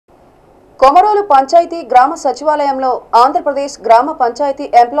కొమరోలు పంచాయతీ గ్రామ సచివాలయంలో ఆంధ్రప్రదేశ్ గ్రామ panchayat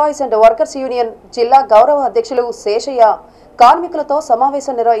employees and workers union జిల్లా గౌరవ అధ్యక్షులు శేషయ్య కార్మికులతో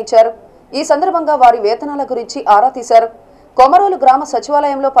సమావేశం నిర్వహించారు. ఈ సందర్భంగా వారి వేతనాల గురించి ఆరా తీశారు. కొమరోలు గ్రామ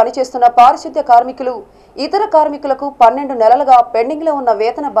సచివాలయంలో పనిచేస్తున్న పారిశుద్ధ్య కార్మికులు ఇతర కార్మికులకు 12 నెలలుగా పెండింగ్లో ఉన్న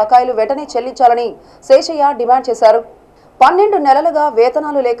వేతన బకాయిలు వెంటనే చెల్లించాలని శేషయ్య డిమాండ్ చేశారు. 12 నెలలుగా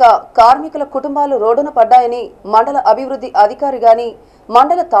వేతనాలు లేక కార్మికుల కుటుంబాలు రోడ్డున పడ్డాయని మండల అభివృద్ధి అధికారి గాని,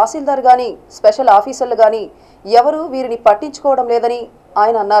 మండల తహసీల్దార్ గాని, స్పెషల్ ఆఫీసర్లు గాని ఎవరూ వీరిని పట్టించుకోవడం లేదని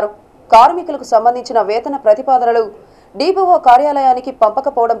ఆయన అన్నారు. కార్మికులకు సంబంధించిన వేతన ప్రతిపాదనలు డిపిఓ కార్యాలయానికి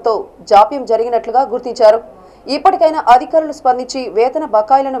పంపకపోవడంతో జాప్యం జరిగినట్లుగా గుర్తించారు. ఇప్పటికైనా అధికారులు స్పందించి వేతన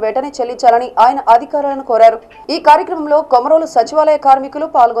బకాయిలను వెంటనే చెల్లించాలని ఆయన అధికారులను కోరారు. ఈ కార్యక్రమంలో కొమరోలు సచివాలయ కార్మికులు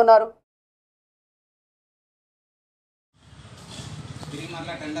పాల్గొన్నారు.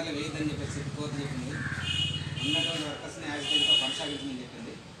 టెండర్లు వేయద్దని చెప్పేసి కోర్టు చెప్పింది. ఉన్నటువంటి వర్కర్స్ని యాజిటేట్గా కొనసాగించమని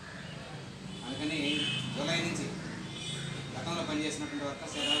చెప్పింది. అందుకని జూలై నుంచి గతంలో పనిచేసినటువంటి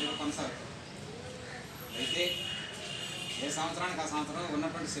వర్కర్స్ యథావిధిగా కొనసాగుతారు. అయితే ఏ సంవత్సరానికి ఆ సంవత్సరం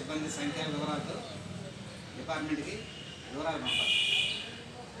ఉన్నటువంటి సిబ్బంది సంఖ్య వివరాలతో డిపార్ట్మెంట్కి వివరాలు పంపాలి.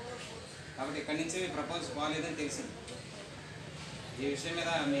 కాబట్టి ఇక్కడి నుంచి ప్రపోజల్ బాగాలేదని తెలిసింది. ఈ విషయం మీద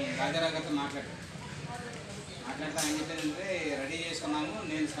మీ రాజారావు గారితో మాట్లాడితే ఆయన చెప్పేదంటే రెడీ చేసుకున్నాము,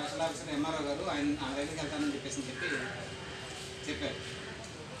 నేను స్పెషల్ ఆఫీసర్ ఎంఆర్ఓ గారు ఆయన దగ్గరికి వెళ్తానని చెప్పారు.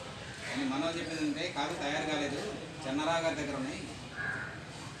 కానీ మనోజ్ చెప్పిందంటే కాదు తయారు కాలేదు, చెన్నారావు గారి దగ్గర ఉన్నాయి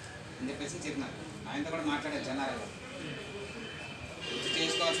అని చెప్పినారు. ఆయనతో కూడా మాట్లాడారు. చెన్నారావు గారు వచ్చి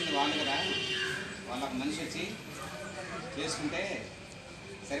చేసుకోవాల్సింది వాళ్ళు కదా, వాళ్ళకు మనిషి వచ్చి చేసుకుంటే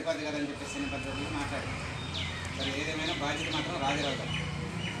సరిపోద్ది కదని చెప్పేసి పద్ధతిలో మాట్లాడారు. సరే ఏదేమైనా బాధ్యత మాత్రం రాజారావు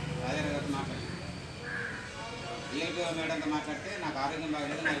గారితో మాట్లాడారు. డిఎల్పీఓ మేడంతో మాట్లాడితే నాకు ఆరోగ్యం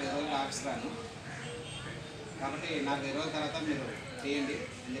బాగలేదు, 4 రోజులు ఆఫీస్ రాను, కాబట్టి 4 రోజుల తర్వాత మీరు చేయండి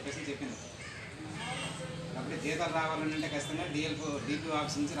అని చెప్పింది. కాబట్టి జీతాలు రావాలని అంటే ఖచ్చితంగా డిపిఓ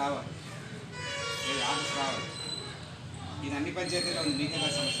ఆఫీస్ నుంచి రావాలి, ఆఫీస్ రావాలి. ఇది అన్ని పంచాయతీల్లో ఉంది, మీకే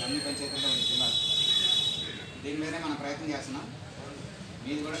సమస్య అన్ని పంచాయతీల్లో ఉంది జిల్లాలో. దీని మీదనే మనం ప్రయత్నం చేస్తున్నాం.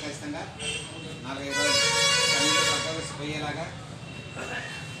 మీది కూడా ఖచ్చితంగా 4-5 రోజులు ప్రపోజల్స్ పోయేలాగా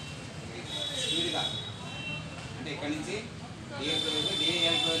స్పీడ్గా, అంటే ఇక్కడి నుంచి డిఎల్పీఓ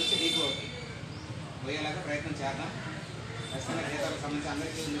నుంచి డిపిఓకి పోయేలాగా ప్రయత్నం చేద్దాం. ఖచ్చితంగా జీతాలకు సంబంధించి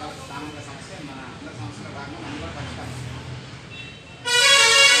అందరికీ స్థానిక సమస్య, మన అందరి సమస్యలు కాకుండా మనం కూడా పరిష్కారం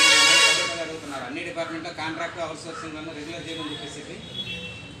అడుగుతున్నారు. అన్ని డిపార్ట్మెంట్లో కాంట్రాక్ట్ అవుట్సోర్సింగ్ రెగ్యులర్ చేయమని చెప్పేసి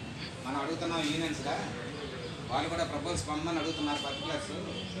మనం అడుగుతున్నాం. యూనియన్స్గా వాళ్ళు కూడా ప్రపోజల్స్ పంపమని అడుగుతున్నారు. పర్టికులర్స్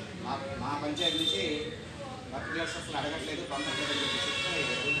మా పంచాయతీ నుంచి పర్టికులర్స్ అసలు అడగట్లేదు, పంపట్లేదు అని చెప్పేసి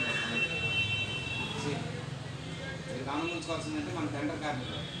అడుగుతున్నారు. మీరు గమనం ఉంచుకోవాల్సిందంటే మన టెండర్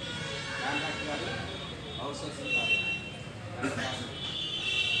కార్మికులు, కాంట్రాక్ట్ కాదు, అవుట్సోర్సింగ్ కాదు.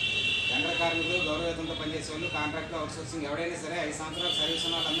 టెండర్ కార్మికులు, గౌరవవేతంతో పనిచేసే వాళ్ళు, కాంట్రాక్ట్ అవుట్సోర్సింగ్ ఎవరైనా సరే 5 సంవత్సరాలు సర్వీస్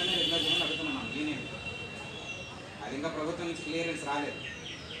ఉన్న వాళ్ళందరినీ రెగ్యులర్ చేయమని అడుగుతున్నాం యూనియన్. అది ఇంకా ప్రభుత్వం నుంచి క్లియరెన్స్ రాలేదు.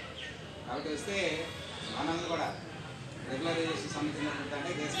 కాబట్టి వస్తే మనందరూ కూడా రెగ్యులరైజేషన్ సంబంధించినటువంటి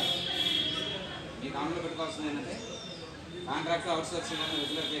అంటే చేస్తారు. మీకు అమలు పెట్టుకోవాల్సింది ఏంటంటే కాంట్రాక్ట్ అవుట్సోర్సింగ్ అనేది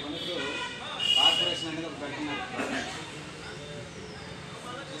రెగ్యులర్ చేయకుండా ఇప్పుడు కార్పొరేషన్ అనేది ఒక పెడుతున్నారు.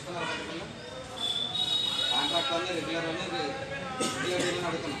 చూస్తున్నారు పద్ధతుల్లో కాంట్రాక్ట్ అనేది రెగ్యులర్ చేయమని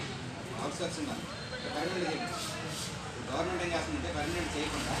అడుగుతున్నాం. అవుట్సోర్సింగ్ పర్మనెంట్ చేయండి. గవర్నమెంట్ ఏం చేస్తుందంటే పర్మనెంట్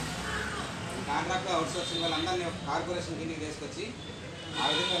చేయకుండా కాంట్రాక్ట్ అవుట్సోర్సింగ్ వాళ్ళందరినీ కార్పొరేషన్ కిందకి తీసుకొచ్చి ఆ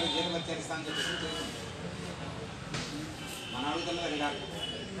విధంగా జీతం చేస్తానని చెప్పేసి చేస్తుంది. మనం అడుగుతున్నది అది కాదు.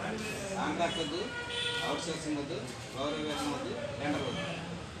 కాంట్రాక్ట్ వద్దు, అవుట్సోర్సింగ్ వద్దు, గౌరవ వేతనం వద్దు, టెండర్ వద్దు,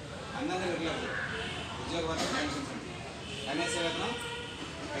 అందరినీ రెగ్యులర్ ఉద్యోగ భద్రత పెన్షన్స్ కనీస వేతనం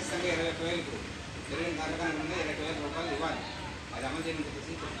ఖచ్చితంగా 21,000 జరిగిన కార్యక్రమం నుండి 21,000 రూపాయలు ఇవ్వాలి. అది అమలు చేయమని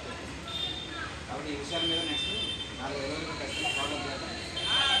చెప్పేసి చెప్తారు. కాబట్టి ఈ విషయాల మీద నెక్స్ట్ 4 రోజులు ఖచ్చితంగా ఫాలో చేద్దాం.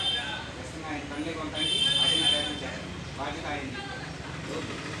 ఖచ్చితంగా ఆయన పనులు కొనడానికి వాటిని ప్రయత్నం చేస్తాం. బాధ్యత అయింది.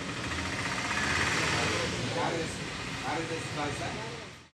 కార్యదర్శి కాదు సార్,